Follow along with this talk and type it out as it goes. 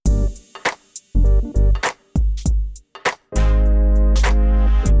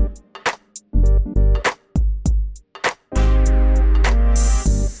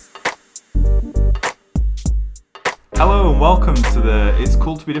It's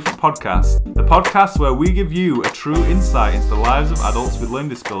Cool to Be Different podcast, the podcast where we give you a true insight into the lives of adults with learning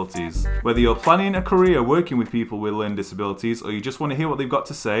disabilities. Whether you're planning a career working with people with learning disabilities or you just want to hear what they've got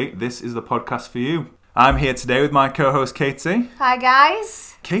to say, this is the podcast for you. I'm here today with my co-host Katie. Hi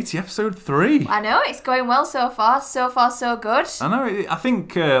guys. Katie, episode 3. I know, it's going well so far. So far, so good. I know, I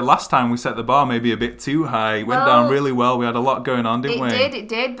think last time we set the bar maybe a bit too high. It went down really well. We had a lot going on, didn't we? It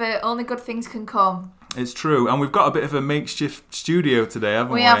did, but only good things can come. It's true. And we've got a bit of a makeshift studio today,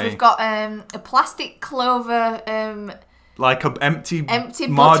 haven't we? We've got a plastic clover... like an empty butter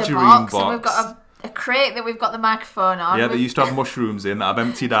box. And we've got a crate that we've got the microphone on. Yeah, they used to have mushrooms in that I've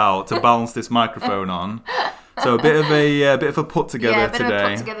emptied out to balance this microphone on. So a bit of a put together today. Yeah, a bit of a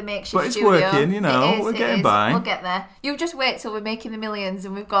put together makeshift but it's studio. Working, you know. We're getting by. We'll get there. You just wait till we're making the millions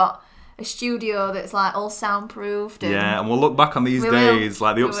and we've got a studio that's like all soundproofed. And we'll look back on these days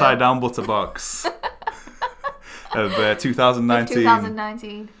like the upside down butter box of 2019.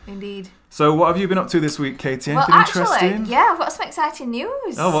 2019, indeed. So what have you been up to this week, Katie? Anything interesting? Yeah, I've got some exciting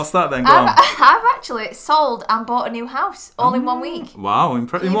news. Oh, what's that then? Go on. I've actually sold and bought a new house all in 1 week. Wow, in 1 week?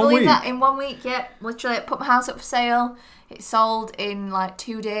 Can you believe that? In 1 week, yeah. Literally, I put my house up for sale. It sold in like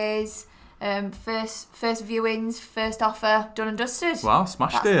 2 days. First viewings, first offer, done and dusted. Wow,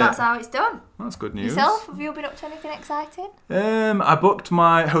 smashed it. That's how it's done. That's good news. Yourself, have you been up to anything exciting? I booked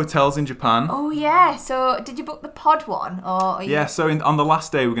my hotels in Japan. Oh yeah, so did you book the pod one? Or Yeah, so on the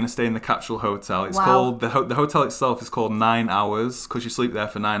last day we're going to stay in the capsule hotel. It's called, the hotel itself is called 9 hours, because you sleep there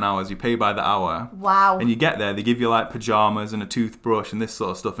for 9 hours, you pay by the hour. Wow. And you get there, they give you like pyjamas and a toothbrush and this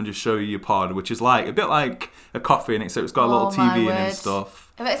sort of stuff and just show you your pod, which is like a bit like a coffee in it, so it's got a little TV in it and stuff.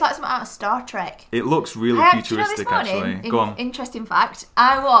 It's like something out of Star Trek. It looks really futuristic, actually. Go on. Interesting fact.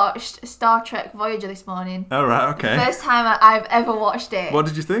 I watched Star Trek Voyager this morning. Oh, right, okay. The first time I've ever watched it. What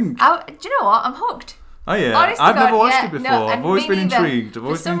did you think? Do you know what? I'm hooked. Oh, yeah. I've never watched it before. No, I've always been intrigued.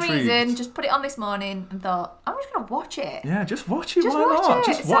 For some reason, just put it on this morning and thought, I'm just going to watch it. Yeah, just watch it. Why not?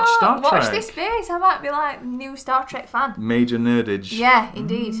 Just watch Star Trek. Watch this space. I might be like new Star Trek fan. Major nerdage. Yeah,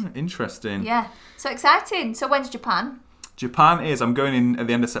 indeed. Interesting. Yeah. So exciting. So when's Japan? Japan is. I'm going in at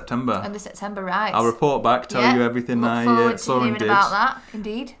the end of September. End of September, right. I'll report back, tell you everything I saw and did. About that,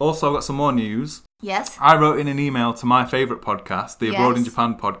 indeed. Also, I've got some more news. Yes. I wrote in an email to my favourite podcast, the Abroad in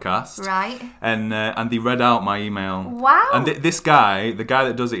Japan podcast. Right. And they read out my email. Wow. And this guy, the guy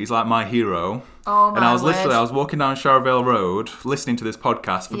that does it, he's like my hero. Oh my And I was walking down Charleville Road, listening to this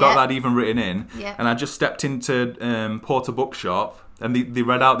podcast, forgot that I'd even written in. Yeah. And I just stepped into Porter Bookshop. And they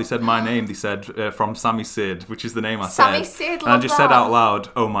read out, they said my name, they said from Sammy Sid, which is the name I said. Sammy Sid, And I just said out loud,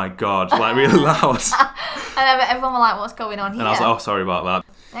 oh my God, like really loud. And everyone was like, what's going on here? And I was like, oh, sorry about that.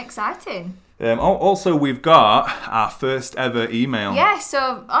 Exciting. Also, we've got our first ever email. Yeah,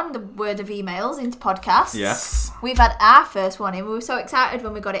 so on the word of emails into podcasts. Yes. We've had our first one in. We were so excited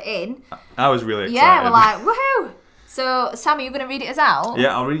when we got it in. I was really excited. Yeah, we're like, woohoo. So, Sam, are you going to read it us out?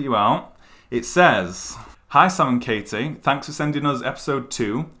 Yeah, I'll read it you out. It says... Hi Sam and Katie, thanks for sending us episode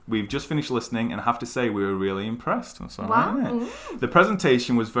 2. We've just finished listening and have to say we were really impressed. That's all right, isn't it? The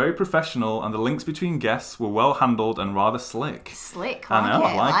presentation was very professional and the links between guests were well handled and rather slick.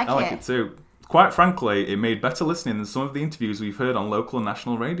 I like it too. Quite frankly, it made better listening than some of the interviews we've heard on local and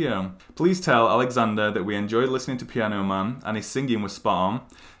national radio. Please tell Alexander that we enjoyed listening to Piano Man and his singing was spot on.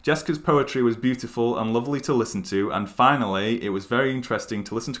 Jessica's poetry was beautiful and lovely to listen to, and finally, it was very interesting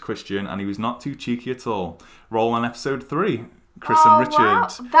to listen to Christian, and he was not too cheeky at all. Roll on episode 3, Chris and Richard. Wow.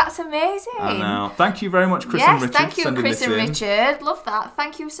 That's amazing. I know. Thank you very much, Chris and Richard. Yes, thank you, Chris and Richard. Love that.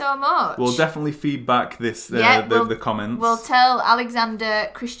 Thank you so much. We'll definitely feedback this, the comments. We'll tell Alexander,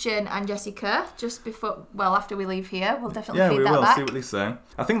 Christian, and Jessica just after we leave here. We'll definitely feed that back. Yeah, we will. See what they say.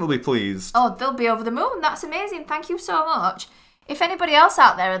 I think they'll be pleased. Oh, they'll be over the moon. That's amazing. Thank you so much. If anybody else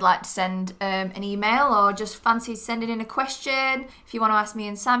out there would like to send an email or just fancies sending in a question, if you want to ask me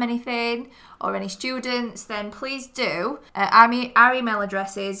and Sam anything or any students, then please do. Our email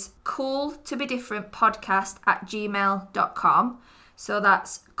address is cooltobedifferentpodcast@gmail.com. So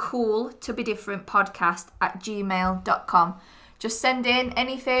that's cooltobedifferentpodcast@gmail.com. Just send in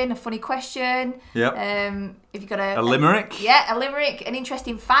anything, a funny question. Yep. If you've got a limerick. A limerick, an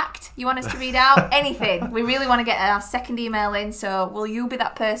interesting fact you want us to read out, anything. We really want to get our second email in, so will you be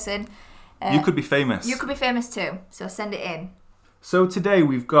that person? You could be famous. You could be famous too, so send it in. So today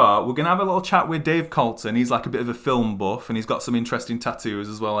we're going to have a little chat with Dave Colton. He's like a bit of a film buff and he's got some interesting tattoos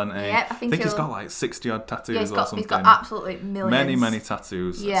as well, hasn't he? Yeah, I think he's got like 60 odd tattoos or something. He's got absolutely millions. Many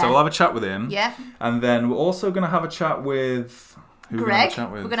tattoos. Yeah. So we'll have a chat with him. Yeah. And then we're also going to have a chat with... Greg.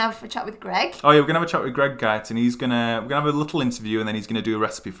 We're going to have a chat with Greg. Oh yeah, we're going to have a chat with Greg Guyton. We're going to have a little interview and then he's going to do a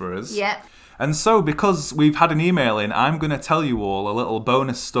recipe for us. Yeah. And so, because we've had an email in, I'm going to tell you all a little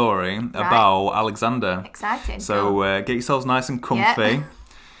bonus story about Alexander. Exciting. So get yourselves nice and comfy. Yeah.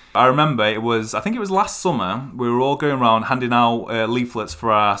 I remember I think it was last summer, we were all going around handing out leaflets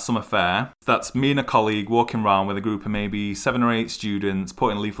for our summer fair. That's me and a colleague walking around with a group of maybe 7 or 8 students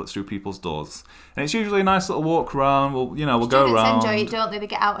putting leaflets through people's doors. And it's usually a nice little walk around. We'll go around. Students enjoy it, don't they? They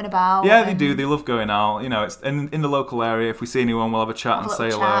get out and about. Yeah, they do. They love going out. It's in the local area. If we see anyone, we'll have a chat and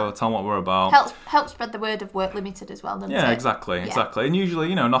say hello, tell them what we're about. Help spread the word of Work Limited as well, doesn't it? Yeah, exactly. And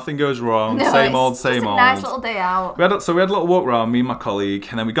usually, nothing goes wrong. No, same old. It's a nice little day out. We had a little walk around, me and my colleague,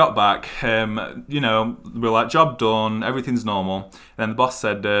 and then we got back. We were like, job done, everything's normal. And then the boss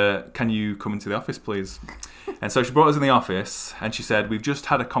said, can you come into the office, please? And so she brought us in the office, and she said, we've just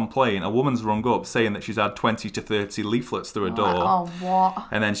had a complaint. A woman's rung up saying that she's had 20 to 30 leaflets through her door. Oh, what?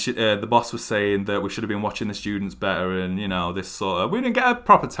 And then the boss was saying that we should have been watching the students better, and, this sort of... We didn't get a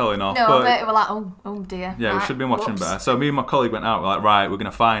proper telling off. No, but we're like, oh dear. Yeah, we should have been watching better. So me and my colleague went out, we're like, right, we're going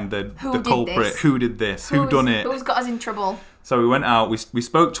to find the culprit. Who did this? Who done it? Who's got us in trouble? So we went out, we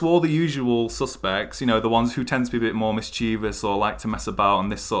spoke to all the usual suspects, the ones who tend to be a bit more mischievous or like to mess about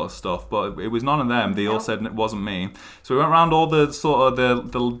and this sort of stuff, but it was none of them. They all said it wasn't me. So we went around all the sort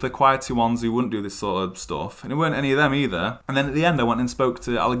of the quieter ones who wouldn't do this sort of stuff, and it weren't any of them either. And then at the end I went and spoke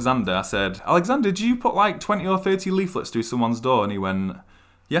to Alexander. I said, Alexander, did you put like 20 or 30 leaflets through someone's door? And he went,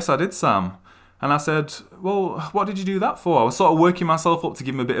 yes, I did, Sam. And I said, well, what did you do that for? I was sort of working myself up to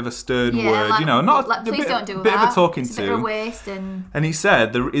give him a bit of a stern word, please don't do bit that. of a talking it's to. A bit of a waste and he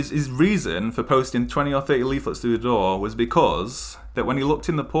said his reason for posting 20 or 30 leaflets through the door was because that when he looked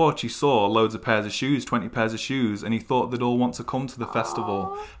in the porch, he saw loads of pairs of shoes, 20 pairs of shoes, and he thought they'd all want to come to the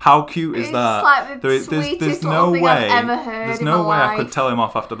festival. How cute is that? Like there's no way I've ever heard. There's no way I could tell him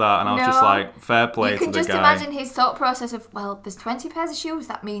off after that, and I was just like, fair play to the guy. You can just imagine his thought process of, well, there's 20 pairs of shoes.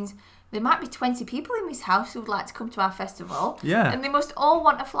 That means there might be 20 people in this house who would like to come to our festival. Yeah. And they must all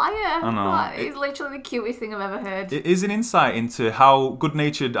want a flyer. I know. It's literally the cutest thing I've ever heard. It is an insight into how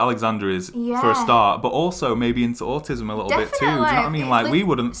good-natured Alexander is for a start, but also maybe into autism a little bit too. Do you know what I mean? Like, we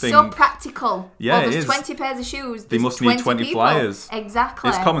wouldn't think... So practical. Yeah, well, there's it is. 20 pairs of shoes. They must need 20 people. flyers. Exactly.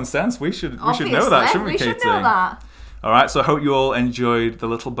 It's common sense. We should know that, shouldn't we, Katie? We should know that. All right, so I hope you all enjoyed the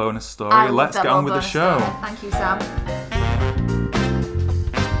little bonus story. Let's get on with the show. Story. Thank you, Sam.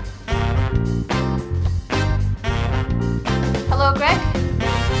 Hello, Greg.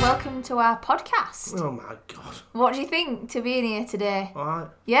 Welcome to our podcast. Oh my God. What do you think to being here today? Alright.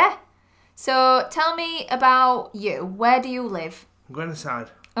 Yeah? So tell me about you. Where do you live? Grenoside.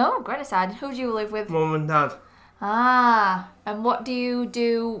 Oh, Grenoside. Who do you live with? Mum and Dad. And what do you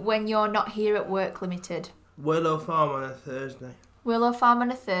do when you're not here at Work Limited? Willow Farm on a Thursday. Willow Farm on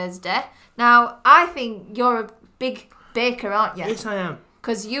a Thursday. Now, I think you're a big baker, aren't you? Yes, I am.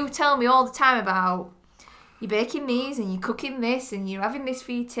 Because you tell me all the time about you're baking these and you're cooking this and you're having this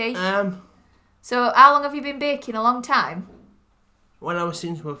for your tea. So how long have you been baking? A long time?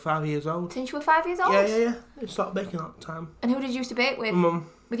 Since we were 5 years old. Since you were 5 years old? Yeah. I started baking at the time. And who did you used to bake with? Mum.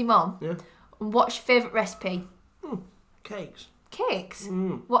 With your mum? Yeah. And what's your favourite recipe? Cakes. Cakes?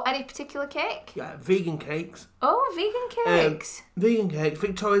 What, any particular cake? Yeah, vegan cakes. Oh, vegan cakes. Vegan cakes.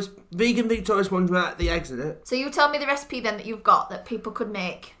 Vegan Victoria's ones without the eggs in it. So you tell me the recipe then that you've got that people could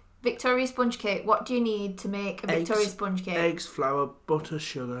make. Victoria sponge cake. What do you need to make a Victoria sponge cake? Eggs, flour, butter,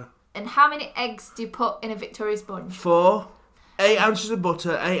 sugar. And how many eggs do you put in a Victoria sponge? 4. 8 ounces of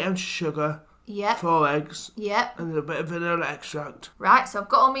butter, 8 ounces of sugar. Yep. 4 eggs. Yep. And a bit of vanilla extract. Right, so I've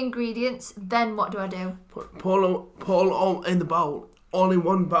got all my ingredients. Then what do I do? Pour all in the bowl. All in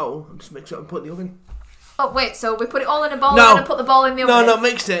one bowl. And just mix it up and put it in the oven. Oh, wait, so we put it all in a bowl and I put the bowl in the oven? No,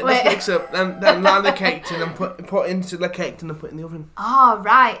 mix it. Let's mix it. Then line the cake tin and put into the cake tin and put it in the oven. Oh,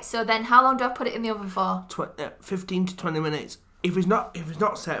 right. So then how long do I put it in the oven for? 15 to 20 minutes. If it's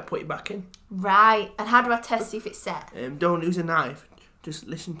not set, put it back in. Right. And how do I test if it's set? Don't use a knife. Just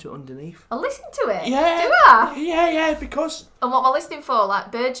listen to it underneath. I'll listen to it? Yeah. Do I? Yeah, because... And what am I listening for?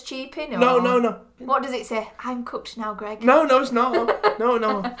 Like birds cheeping? Or... No. What does it say? I'm cooked now, Greg. No, it's not.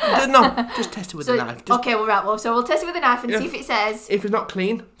 No. Just test it with a knife. Okay, so we'll test it with a knife and see if it says... If it's not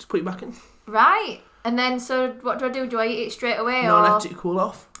clean, just put it back in. Right. And then, so what do I do? Do I eat it straight away? No, or... let it cool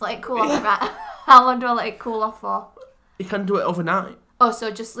off. Let it cool off, right. How long do I let it cool off for? You can do it overnight. Oh, so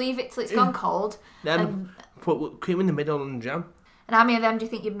just leave it till it's gone cold. Then put cream in the middle and jam. And how many of them do you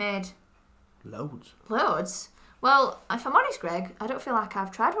think you've made? Loads. Well, if I'm honest, Greg, I don't feel like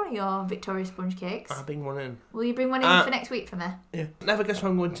I've tried one of your Victoria sponge cakes. I'll bring one in. Will you bring one in for next week for me? Yeah. Never guess where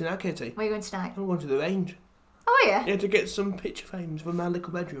I'm going tonight, Katie. Where are you going tonight? I'm going to the range. Oh, are you? Yeah, to get some picture frames for my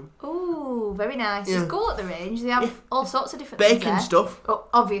little bedroom. Ooh. Ooh, very nice. Yeah. It's cool at the range. They have all sorts of different Baking things there. stuff. Oh,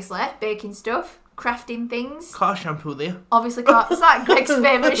 obviously, baking stuff, crafting things. Car shampoo there. Obviously, it's like Greg's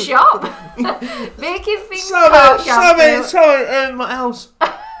favourite shop. Baking things, car shampoo. Sorry, what else?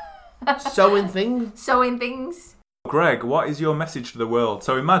 Sewing things. Sewing things. Greg, what is your message to the world?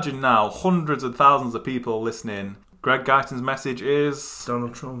 So imagine now, hundreds of thousands of people listening. Greg Guyton's message is...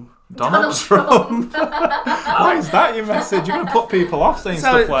 Donald Trump. Donald Trump. Why is that your message? You're going to put people off saying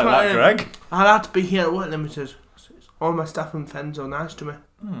stuff like that, Greg. I'd have to be here at Work Limited. All my staff and friends are nice to me.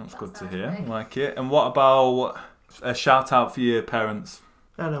 That's good to hear. I like it. And what about a shout out for your parents?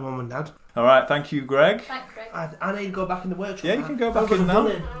 Hello, Mum and Dad. All right, thank you, Greg. Thanks, Greg. I need to go back in the workshop. Yeah, you can go back in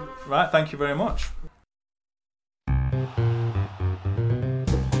now. Right, thank you very much.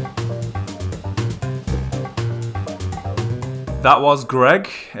 That was Greg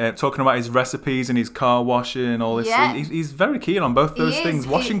talking about his recipes and his car washing and all this. Yeah. He's very keen on both those things.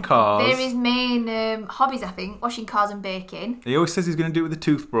 Washing cars. They're his main hobbies, I think. Washing cars and baking. He always says he's going to do it with a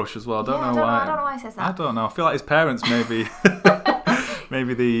toothbrush as well. I don't know why. I don't know why he says that. I don't know. I feel like his parents maybe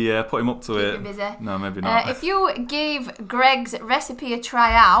maybe they put him up to it. Keep him busy. No, maybe not. If you gave Greg's recipe a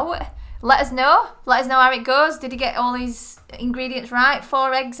try out, let us know. Let us know how it goes. Did he get all his ingredients right?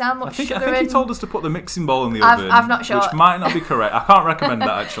 4 eggs, how much sugar? I think he told us to put the mixing bowl in the oven. I've not sure. Which might not be correct. I can't recommend that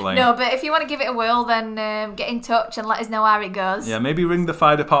actually. No, but if you want to give it a whirl, then get in touch and let us know how it goes. Yeah, maybe ring the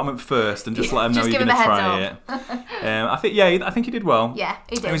fire department first and just let them know you're going to try it. I think he did well. Yeah,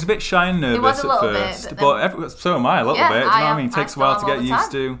 he did. He was a bit shy and nervous at first, but so am I a little bit. Do you know what I mean? It takes a while to get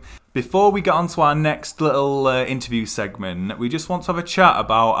used to. Before we get on to our next little interview segment, we just want to have a chat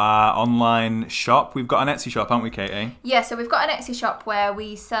about our online shop. We've got an Etsy shop, haven't we, Katie? Yeah, so we've got an Etsy shop where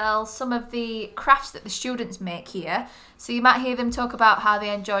we sell some of the crafts that the students make here. So you might hear them talk about how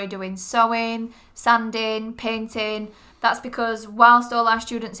they enjoy doing sewing, sanding, painting. That's because whilst all our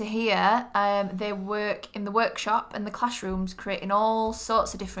students are here, they work in the workshop and the classrooms creating all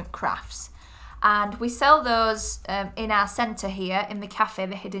sorts of different crafts. And we sell those in our centre here, in the cafe,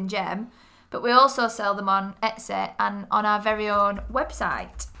 the Hidden Gem. But we also sell them on Etsy and on our very own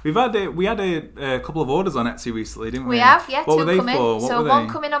website. We had a couple of orders on Etsy recently, didn't we? We have, yeah. What 2 were they coming. for? So one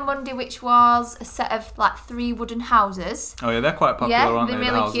coming on Monday, which was a set of like 3 wooden houses. Oh yeah, they're quite popular, aren't they?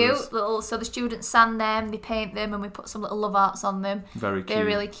 They're really cute. So the students sand them, they paint them, and we put some little love arts on them. Very cute. They're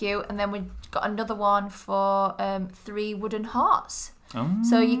really cute. And then we got another one for 3 wooden hearts.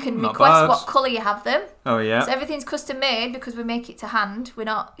 So you can request what colour you have them. Oh yeah. So everything's custom made because we make it to hand. We're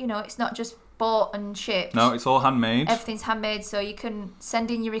not, it's not just bought and shipped. No, it's all handmade. Everything's handmade, so you can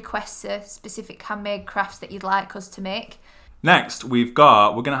send in your requests to specific handmade crafts that you'd like us to make. Next, we're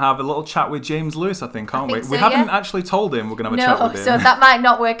going to have a little chat with James Lewis, I think, aren't we? So, we haven't actually told him we're going to have a chat with him. So that might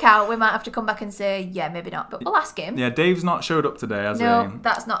not work out. We might have to come back and say, yeah, maybe not. But we'll ask him. Yeah, Dave's not showed up today, has he? No,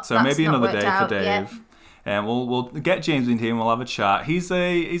 that's not. So maybe another day out, for Dave. And we'll get James in here and we'll have a chat. He's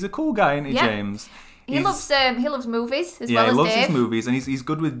a cool guy, isn't he, James? He loves movies as well as Dave. Yeah, he loves his movies, and he's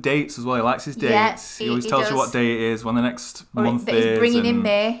good with dates as well. He likes his dates. He always tells you what day it is, when the next month is. He's bringing in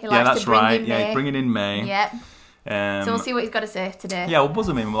May. He likes to bring in May. Yeah, he's bringing in May. Yeah. So we'll see what he's got to say today. Yeah, we'll buzz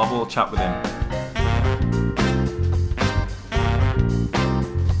him in and we'll have a little chat with him.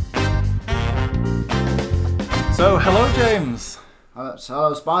 So, hello, James. Hello,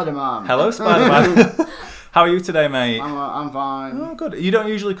 Spider-Man. Hello, Spider-Man. How are you today, mate? I'm fine. Oh, good. You don't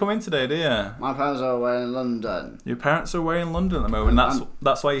usually come in today, do you? My parents are away in London. Your parents are away in London at the moment.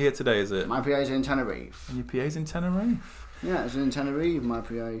 That's why you're here today, is it? My PA's in Tenerife. And your PA's in Tenerife? Yeah, it's in Tenerife, my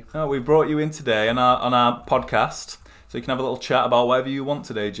PA. Oh, we brought you in today on our podcast, so you can have a little chat about whatever you want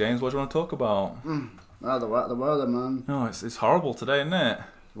today, James. What do you want to talk about? Well, the weather, man. No, it's horrible today, isn't it?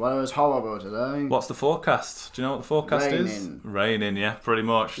 The weather is horrible today. What's the forecast? Do you know what the forecast is? Raining, yeah, pretty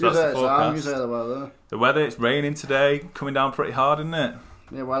much. That's the forecast. You say the weather. The weather, it's raining today, coming down pretty hard, isn't it?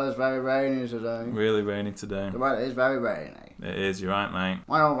 The weather's very rainy today. Really rainy today. The weather is very rainy. It is, you're right, mate.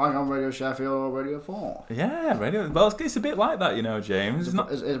 Why on Radio Sheffield or Radio 4? Yeah, radio. Well, it's a bit like that, James. It's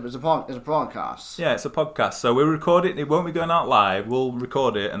a podcast. Yeah, it's a podcast. So we'll record it. It won't be going out live. We'll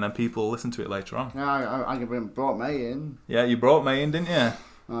record it, and then people will listen to it later on. Yeah, I brought May in. Yeah, you brought May in, didn't you?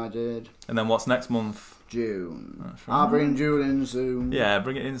 I did. And then what's next month? June. That's right. I'll bring June in soon. Yeah,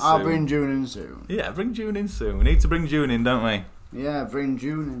 bring it in soon. I'll bring June in soon. Yeah, bring June in soon. We need to bring June in, don't we? Yeah, bring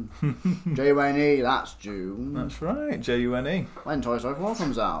June in. J-U-N-E, that's June. That's right, June. When Toy Story 4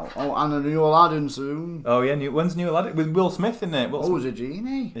 comes out. Oh, and a new Aladdin soon. Oh yeah, when's new Aladdin? With Will Smith in it. Oh, is it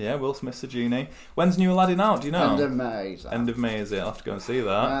Genie? Yeah, Will Smith's a genie. When's new Aladdin out, do you know? End of May. End of May, is it? I'll have to go and see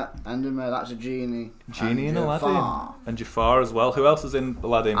that. Yeah, end of May, that's a Genie. Genie and Jafar. Aladdin. And Jafar as well. Who else is in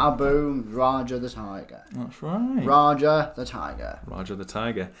Aladdin? Abu, Raja the Tiger. That's right. Raja the Tiger. Roger the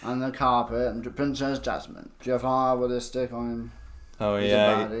Tiger. And the carpet and Princess Jasmine. Jafar with a stick on him. Oh He's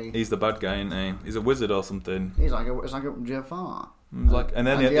yeah, a baddie. he's the bad guy, isn't he? He's a wizard or something. It's like a Jafar. And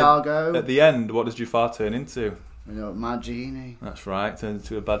then Diago. at the end, what does Jafar turn into? You know, Mad Genie. That's right, turns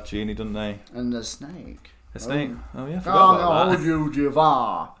into a bad genie, doesn't he? And the snake. A snake. Oh yeah, I I'm forgot gonna about hold that. you,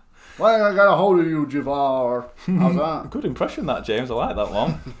 Jafar. Why am I gonna hold you, Jafar? How's that? Good impression, that James. I like that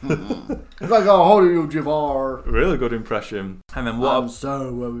one. I'm gonna hold you, Jafar. Really good impression. And then I'm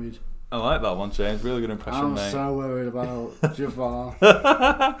so worried. I like that one, James. Really good impression, I'm mate. so worried about Jafar.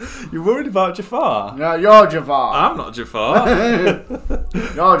 You're worried about Jafar? No, you're Jafar. I'm not Jafar.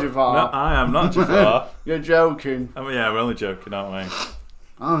 You're Jafar. No, I am not Jafar. You're joking. I mean, yeah, we're only joking, aren't we?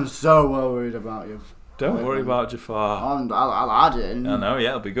 I'm so worried about you. Don't worry about Jafar. I'm Aladdin. I know, yeah,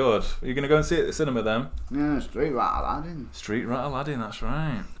 it'll be good. Are you going to go and see it at the cinema then? Yeah, Street Rat Aladdin. Street Rat Aladdin, that's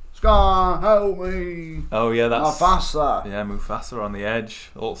right. Scar, help me. Oh, yeah, that's... Mufasa. Yeah, Mufasa on the edge.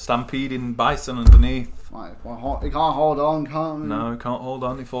 All stampeding bison underneath. Right, he can't hold on, can he? No, he can't hold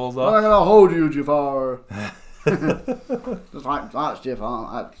on, he falls I'm off. gonna hold you, Jafar. Just like that's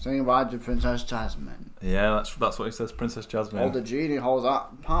Jafar. Like singing by the Princess Jasmine. Yeah, that's what he says, Princess Oh, Jasmine. the genie holds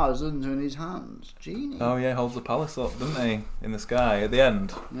that palace in his hands. Genie. Oh, yeah, he holds the palace up, doesn't he? In the sky, at the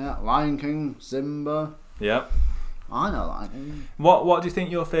end. Yeah, Lion King, Simba. Yep. I know Lion King. What do you think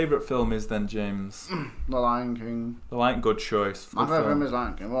your favourite film is then, James? The Lion King. The Lion, good choice. My Good favourite film. film is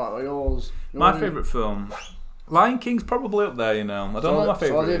Lion King. What are yours? My favourite film? Lion King's probably up there, you know. I don't know what my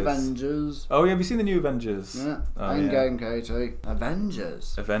favourite the is. Avengers. Oh, yeah, have you seen the new Avengers? Yeah. Oh, Endgame, Katie.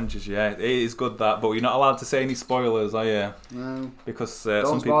 Avengers. Avengers, yeah. It is good, that, but you're not allowed to say any spoilers, are you? No. Because Don't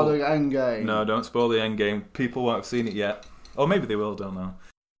some spoil people... the Endgame. No, don't spoil the end game. People won't have seen it yet. Or maybe they will, don't know.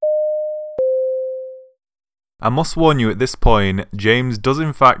 I must warn you at this point, James does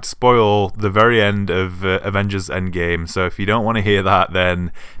in fact spoil the very end of Avengers Endgame, so if you don't want to hear that,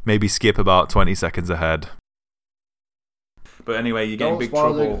 then maybe skip about 20 seconds ahead. But anyway, you're getting Don't big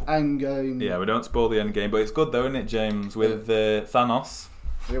spoil trouble. the Endgame. Yeah, we don't spoil the end game, but it's good though, isn't it, James? With Thanos.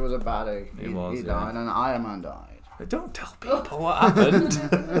 He was a baddie. He died and Iron Man died. Don't tell people what happened.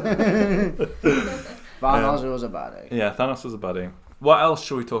 Thanos was a baddie. Yeah, Thanos was a baddie. What else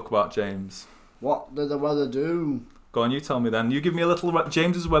shall we talk about, James? What did the weather do? Go on, you tell me then. You give me a little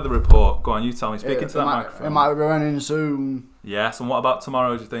James's weather report. Go on, you tell me. Speak into that microphone. It might be raining soon. Yes, and what about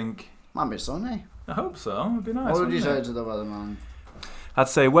tomorrow, do you think? Might be sunny. I hope so. It'd be nice. What would you wouldn't say it? to the weatherman? I'd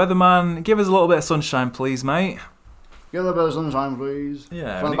say, weatherman, give us a little bit of sunshine, please, mate. Give a bit of sunshine, please.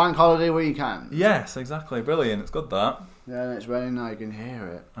 Yeah. For the bank holiday weekend. Yes, exactly. Brilliant. It's good, that. Yeah, and it's raining now. You can hear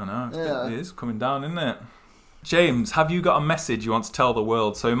it. I know. Yeah. It is coming down, isn't it? James, have you got a message you want to tell the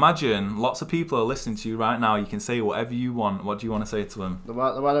world? So imagine lots of people are listening to you right now. You can say whatever you want. What do you want to say to them? The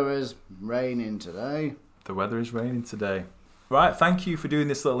weather is raining today. The weather is raining today. Right, thank you for doing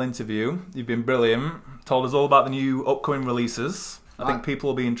this little interview. You've been brilliant. Told us all about the new upcoming releases. I think people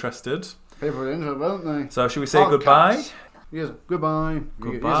will be interested. People are into it, won't they? So should we say Podcast. goodbye? Yes, goodbye.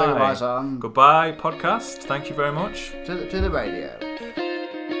 Goodbye. You say goodbye, Sam. Goodbye, podcast. Thank you very much. To the radio.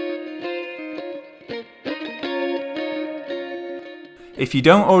 If you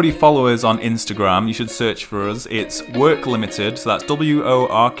don't already follow us on Instagram, you should search for us. It's Work Limited, so that's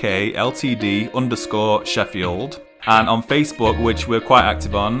WORKLTD_Sheffield. And on Facebook, which we're quite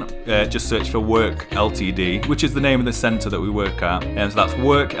active on, just search for Work Ltd, which is the name of the centre that we work at. And so that's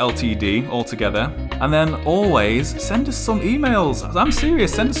Work Ltd all together. And then always send us some emails. I'm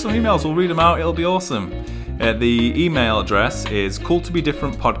serious, send us some emails. We'll read them out. It'll be awesome. The email address is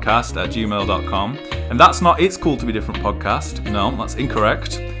cooltobedifferentpodcast@gmail.com. And that's not It's Cool to Be Different Podcast. No, that's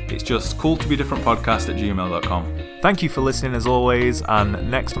incorrect. It's just cooltobedifferentpodcast@gmail.com. Thank you for listening as always,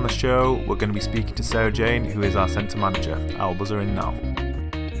 and next on the show we're going to be speaking to Sarah Jane, who is our centre manager. I'll buzz her in now.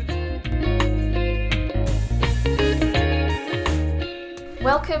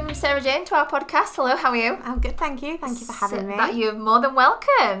 Welcome, Sarah Jane, to our podcast. Hello, how are you? I'm good, thank you. Thank you for having me. You're more than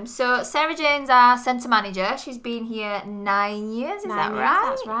welcome. So, Sarah Jane's our centre manager. She's been here 9 years, is that right?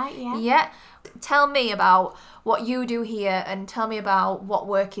 That's right, yeah. Yeah. Tell me about what you do here and tell me about what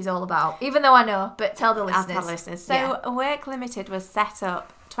work is all about. Even though I know, but tell the listeners. I'll tell listeners. So, Work Limited was set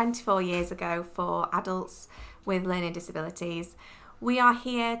up 24 years ago for adults with learning disabilities. We are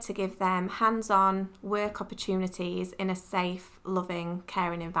here to give them hands-on work opportunities in a safe, loving,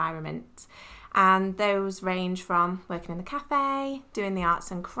 caring environment. And those range from working in the cafe, doing the arts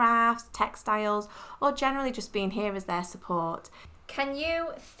and crafts, textiles, or generally just being here as their support. Can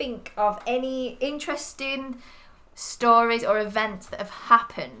you think of any interesting stories or events that have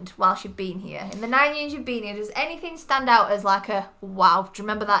happened whilst you've been here? In the 9 years you've been here, does anything stand out as like a wow, do you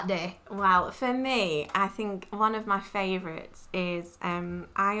remember that day? Well, for me, I think one of my favourites is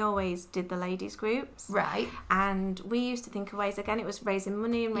I always did the ladies groups. Right. And we used to think of ways, again, it was raising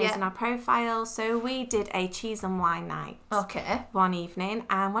money and raising our profile. So we did a cheese and wine night. Okay. One evening.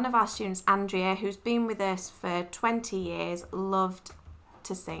 And one of our students, Andrea, who's been with us for 20 years, loved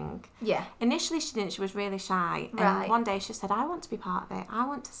to sing. Yeah. Initially she didn't, she was really shy. Right. And one day she said, I want to be part of it, I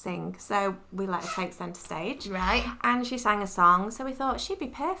want to sing. So we let her take centre stage. Right. And she sang a song, so we thought she'd be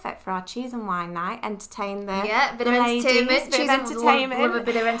perfect for our cheese and wine night, entertain the bit of ladies, entertainment. bit of entertainment. Love a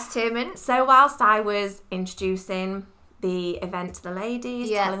bit of entertainment. So whilst I was introducing the event to the ladies,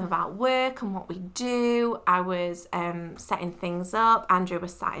 telling them about work and what we do, I was setting things up. Andrea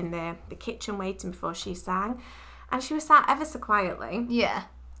was sat in the kitchen waiting before she sang. And she was sat ever so quietly. Yeah.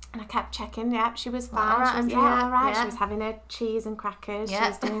 And I kept checking, she was fine. All right, she was, Andrea, all right. yeah. She was having her cheese and crackers. Yeah. She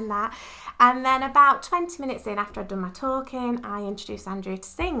was doing that. And then about 20 minutes in, after I'd done my talking, I introduced Andrea to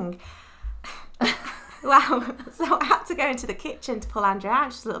sing. Well, so I had to go into the kitchen to pull Andrea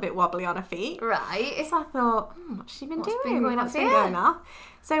out. She's a little bit wobbly on her feet. Right. So I thought, what's she been doing? What's been going on?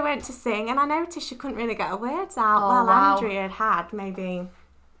 So I went to sing, and I noticed she couldn't really get her words out. Oh, well, wow. Andrea had maybe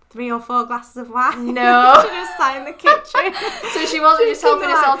 3 or 4 glasses of wine. No. She just sat in the kitchen. So she wasn't just helping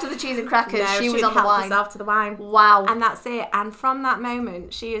herself to the cheese and crackers, No, she was on the helped wine. herself to the wine. Wow. And that's it. And from that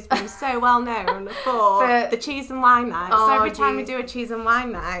moment, she has been so well known for the cheese and wine night. So every time we do a cheese and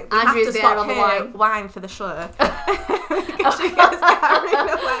wine night, we Andrea's have to there swap on the her wine. wine for the slur. Because she gets carried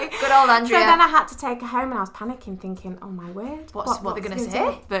away. Good old Andrea. So then I had to take her home, and I was panicking, thinking, oh my word. What they're going to do?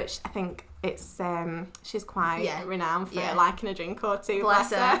 say? But I think it's she's quite renowned for liking a drink or two.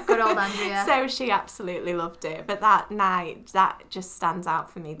 Bless her. Good old Andrea. So she absolutely loved it. But that night, that just stands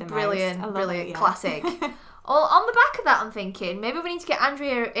out for me the most. Brilliant, classic. Well, on the back of that, I'm thinking maybe we need to get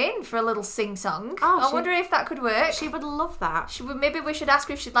Andrea in for a little sing-song. I wonder if that could work. She would love that. Maybe we should ask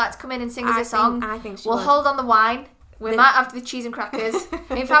her if she'd like to come in and sing us a song. I think she We'll would. hold on the wine. We might have the cheese and crackers.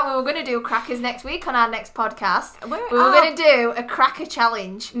 In fact, we were going to do crackers next week on our next podcast. We were going to do a cracker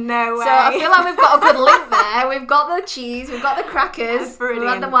challenge. No way. So I feel like we've got a good link there. We've got the cheese, we've got the crackers, we've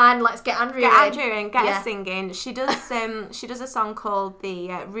got the wine. Let's get Andrea in. Get her singing. She does a song called the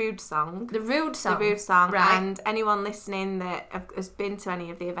Rude Song. The Rude Song. The Rude Song. Right. And anyone listening that has been to any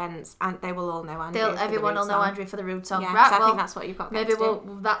of the events, and they will all know Andrea. Everyone will know Andrea for the Rude Song. Yeah, right, I think that's what you've got. Maybe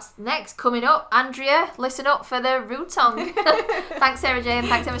that's next coming up. Andrea, listen up for the Rude Song. Thanks, Sarah Jane.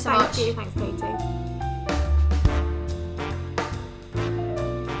 Thanks ever so much. Thank you. Thanks, Katie.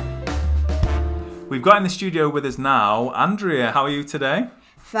 We've got in the studio with us now Andrea. How are you today?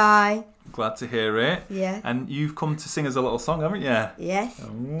 Fine. Glad to hear it. Yeah. And you've come to sing us a little song, haven't you? Yes. Oh,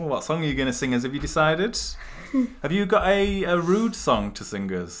 what song are you going to sing us? Have you decided? Have you got a rude song to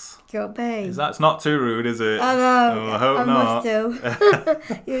sing us? Got be. It's not too rude, is it? I know. Oh, I hope not.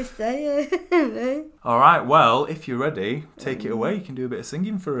 You say it. All right, well, if you're ready, take it away. You can do a bit of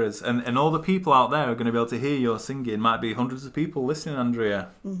singing for us. And all the people out there are going to be able to hear your singing. Might be hundreds of people listening, Andrea.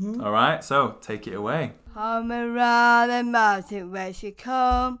 Mm-hmm. All right, so take it away. Come around the mountain where she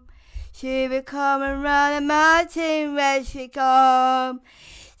come. She will come around the mountain where she come.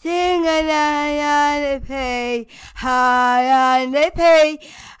 Sing a high on the pay, high on the pay,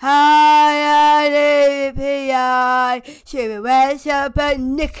 high on the pay. She will wear silver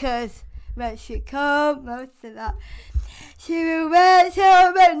knickers when she come. Most of that. She will wear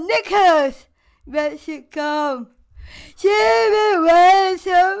silver knickers when she come. She will wear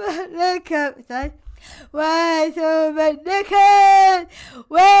silver knickers. Wear silver knickers,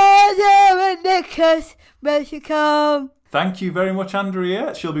 wear silver knickers when she come. Thank you very much,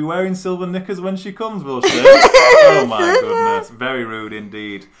 Andrea. She'll be wearing silver knickers when she comes, will she? Oh my goodness. Very rude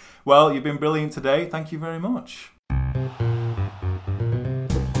indeed. Well, you've been brilliant today. Thank you very much.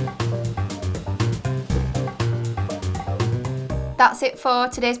 That's it for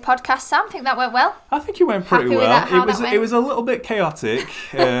today's podcast, Sam. Think that went well? I think it went pretty Happy with well. that, how that went? It was a little bit chaotic,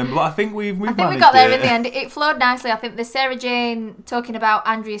 but I think we've managed it. I think we got there in the end. It flowed nicely. I think the Sarah Jane talking about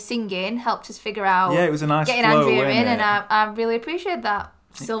Andrea singing helped us figure out it was a nice getting flow, Andrea wasn't in, it? and I really appreciate that.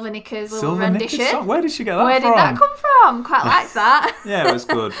 Silver Knickers little rendition. Knickers song? Where did she get that from? Where did that come from? Quite liked that. Yeah, it was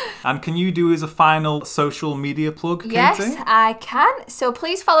good. And can you do as a final social media plug, Katie? Yes, I can. So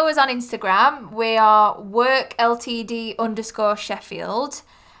please follow us on Instagram. We are workltd_Sheffield.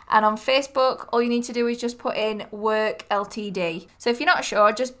 And on Facebook, all you need to do is just put in Work Ltd. So if you're not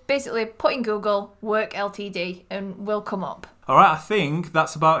sure, just basically put in Google Work Ltd and we'll come up. All right, I think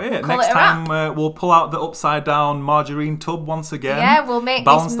that's about it. Next time we'll pull out the upside down margarine tub once again. Yeah, we'll make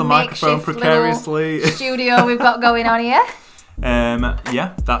balance this the microphone precariously. Studio we've got going on here.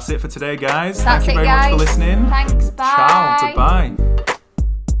 Yeah, that's it for today, guys. That's Thank you very much for listening. Thanks, bye. Ciao, goodbye.